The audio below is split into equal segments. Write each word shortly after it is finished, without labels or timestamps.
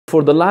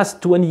For the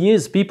last 20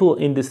 years, people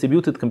in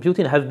distributed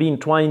computing have been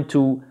trying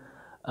to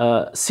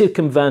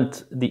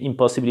circumvent the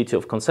impossibility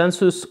of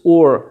consensus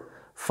or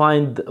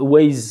find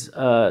ways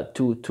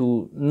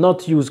to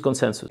not use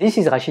consensus. This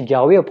is Rachid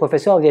Guerraoui, a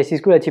professor of the IT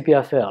school at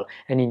EPFL,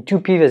 and in 2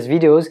 previous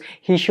videos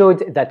he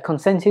showed that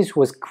consensus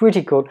was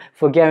critical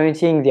for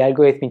guaranteeing the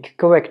algorithmic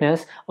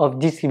correctness of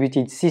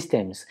distributed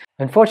systems.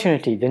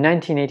 Unfortunately, the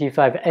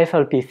 1985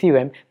 FLP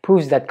theorem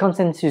proves that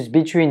consensus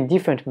between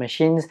different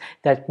machines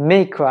that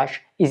may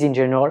crash is in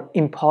general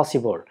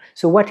impossible.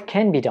 So what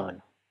can be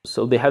done?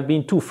 So there have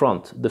been 2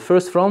 fronts. The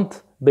first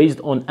front, based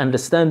on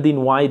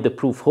understanding why the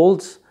proof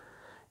holds,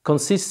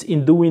 consists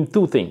in doing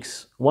 2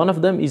 things. One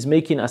of them is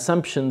making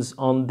assumptions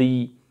on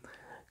the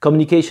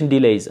communication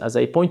delays. As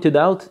I pointed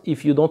out,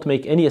 if you don't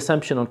make any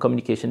assumption on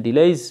communication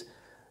delays,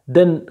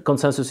 then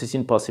consensus is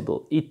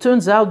impossible. It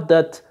turns out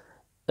that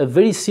a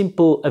very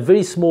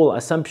small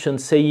assumption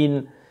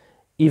saying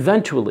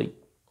eventually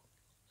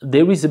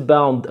there is a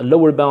bound, a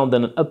lower bound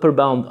and an upper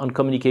bound on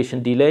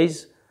communication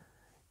delays,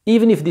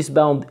 even if this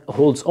bound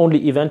holds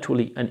only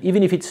eventually, and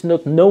even if it's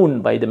not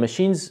known by the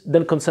machines,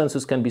 then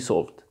consensus can be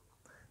solved.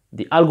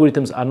 The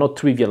algorithms are not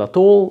trivial at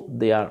all,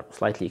 they are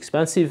slightly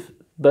expensive,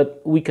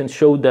 but we can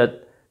show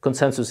that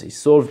consensus is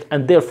solved,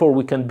 and therefore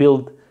we can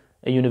build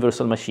a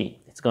universal machine.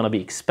 It's going to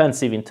be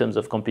expensive in terms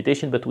of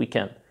computation, but we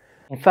can.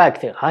 In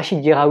fact,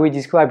 Rachid Guerraoui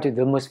described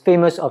the most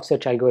famous of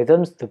such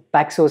algorithms, the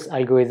Paxos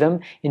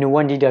algorithm, in a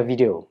 1-liter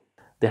video.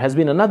 There has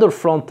been another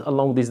front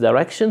along this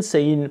direction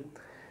saying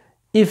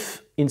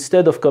if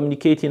instead of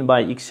communicating by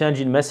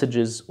exchanging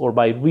messages or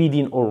by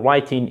reading or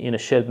writing in a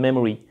shared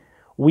memory,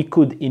 we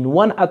could in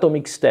one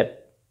atomic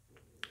step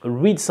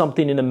read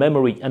something in a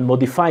memory and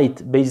modify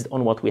it based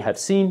on what we have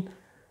seen,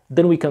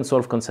 then we can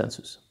solve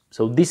consensus.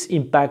 So this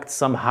impacted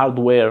some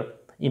hardware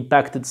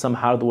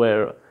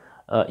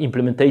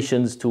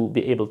implementations to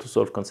be able to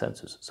solve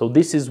consensus. So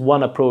this is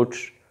one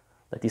approach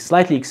that is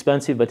slightly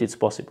expensive, but it's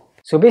possible.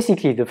 So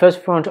basically, the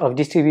first front of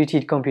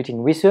distributed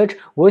computing research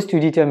was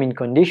to determine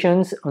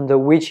conditions under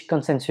which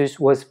consensus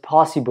was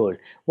possible.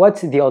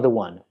 What's the other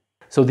one?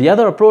 So the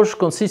other approach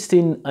consists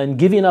in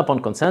giving up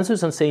on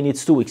consensus and saying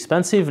it's too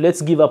expensive,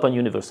 let's give up on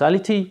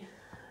universality,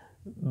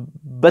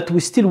 but we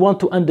still want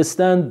to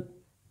understand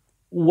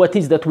what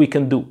is that we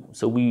can do.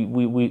 So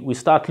we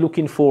start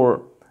looking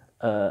for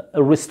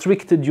a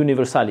restricted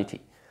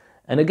universality.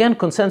 And again,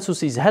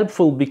 consensus is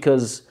helpful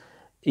because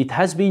it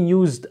has been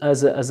used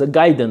as a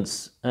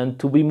guidance. And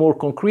to be more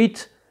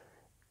concrete,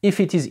 if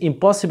it is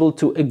impossible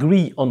to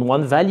agree on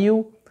one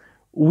value,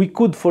 we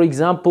could, for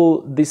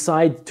example,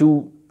 decide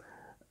to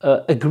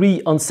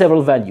agree on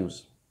several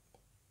values.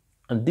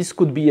 And this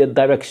could be a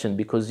direction,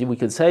 because we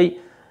could say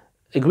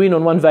agreeing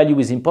on one value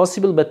is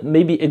impossible, but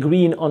maybe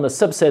agreeing on a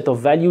subset of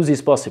values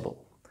is possible.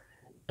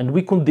 And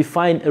we could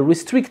define a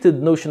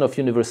restricted notion of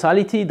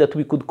universality that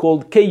we could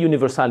call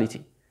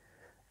K-universality.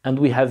 And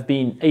we have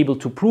been able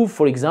to prove,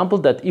 for example,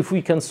 that if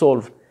we can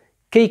solve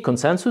K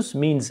consensus,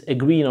 means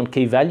agreeing on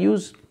K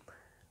values,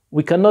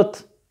 we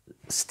cannot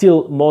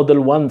still model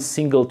one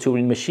single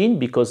Turing machine,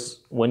 because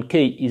when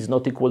K is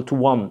not equal to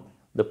 1,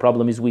 the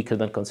problem is weaker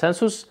than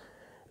consensus.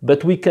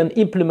 But we can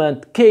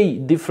implement K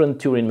different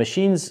Turing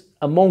machines,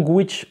 among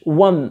which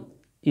one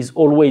is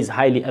always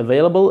highly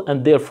available,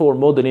 and therefore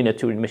modeling a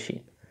Turing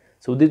machine.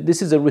 So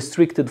this is a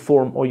restricted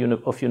form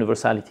of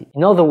universality.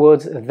 In other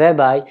words,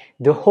 thereby,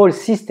 the whole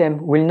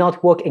system will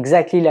not work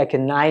exactly like a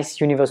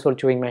nice universal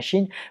Turing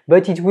machine,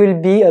 but it will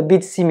be a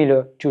bit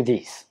similar to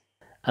this.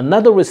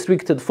 Another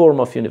restricted form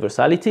of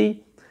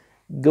universality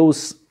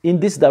goes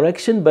in this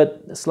direction,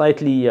 but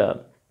slightly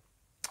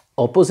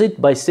opposite,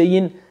 by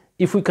saying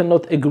if we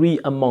cannot agree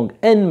among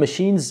n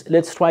machines,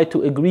 let's try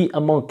to agree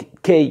among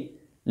k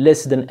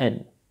less than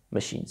n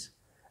machines.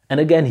 And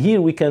again,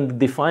 here we can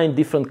define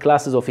different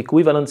classes of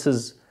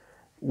equivalences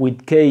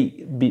with k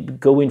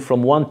going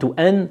from 1 to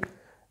n.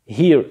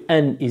 Here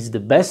n is the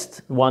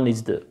best, 1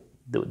 is the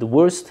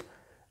worst.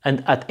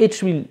 And at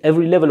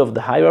every level of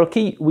the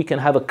hierarchy, we can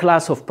have a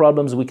class of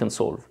problems we can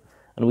solve.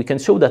 And we can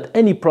show that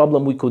any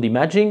problem we could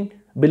imagine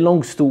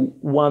belongs to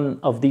one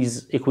of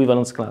these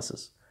equivalence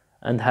classes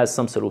and has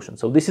some solution.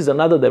 So this is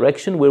another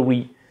direction where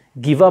we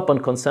give up on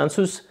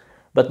consensus,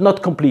 but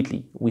not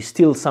completely. We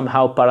still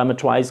somehow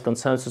parameterize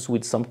consensus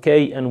with some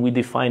k, and we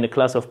define a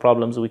class of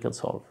problems we can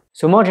solve.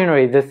 So more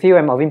generally, the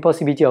theorem of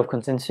impossibility of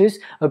consensus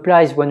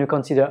applies when we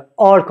consider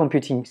all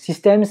computing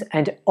systems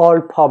and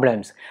all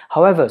problems.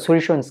 However,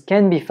 solutions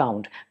can be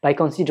found by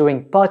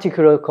considering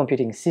particular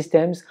computing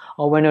systems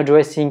or when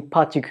addressing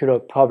particular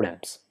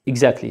problems.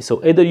 Exactly.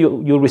 So either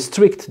you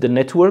restrict the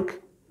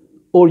network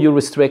or you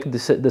restrict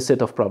the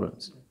set of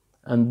problems.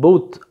 And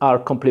both are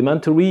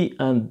complementary,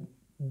 and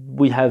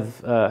we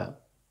have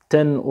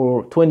 10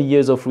 or 20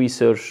 years of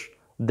research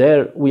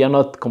there. We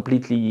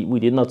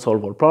did not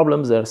solve all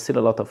problems. There's still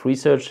a lot of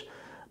research,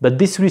 but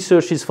this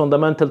research is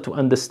fundamental to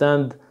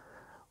understand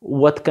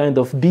what kind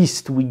of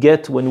beast we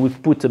get when we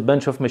put a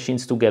bunch of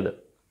machines together.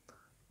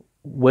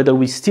 Whether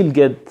we still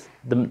get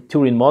the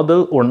Turing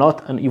model or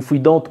not, and if we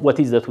don't, what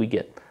is that we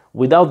get?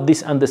 Without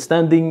this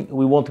understanding,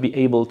 we won't be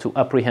able to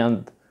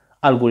apprehend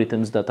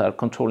algorithms that are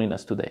controlling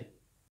us today.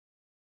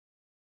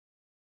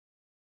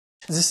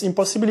 This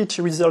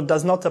impossibility result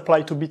does not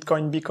apply to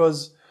Bitcoin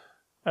because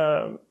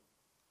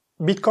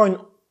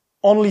Bitcoin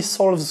only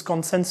solves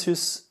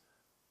consensus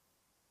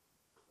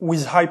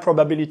with high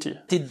probability.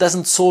 It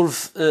doesn't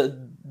solve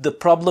the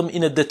problem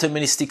in a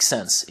deterministic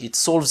sense. It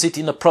solves it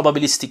in a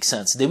probabilistic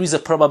sense. There is a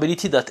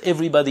probability that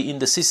everybody in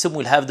the system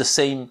will have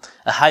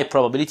a high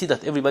probability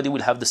that everybody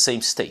will have the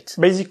same state.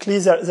 Basically,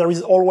 there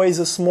is always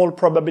a small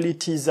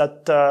probability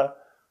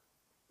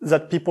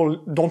that people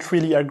don't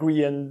really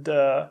agree and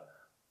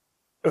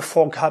a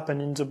fork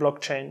happen in the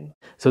blockchain.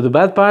 So the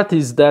bad part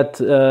is that,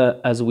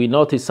 as we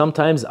notice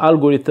sometimes,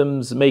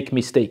 algorithms make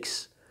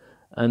mistakes.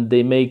 And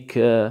they make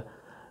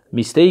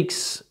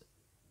mistakes,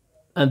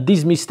 and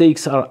these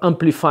mistakes are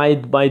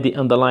amplified by the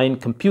underlying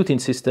computing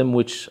system,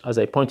 which, as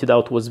I pointed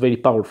out, was very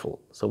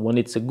powerful. So when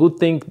it's a good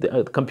thing,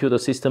 the computer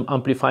system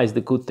amplifies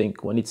the good thing.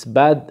 When it's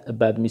bad, a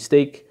bad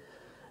mistake,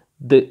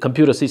 the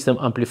computer system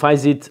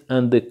amplifies it,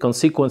 and the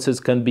consequences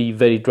can be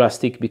very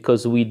drastic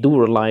because we do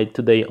rely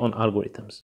today on algorithms.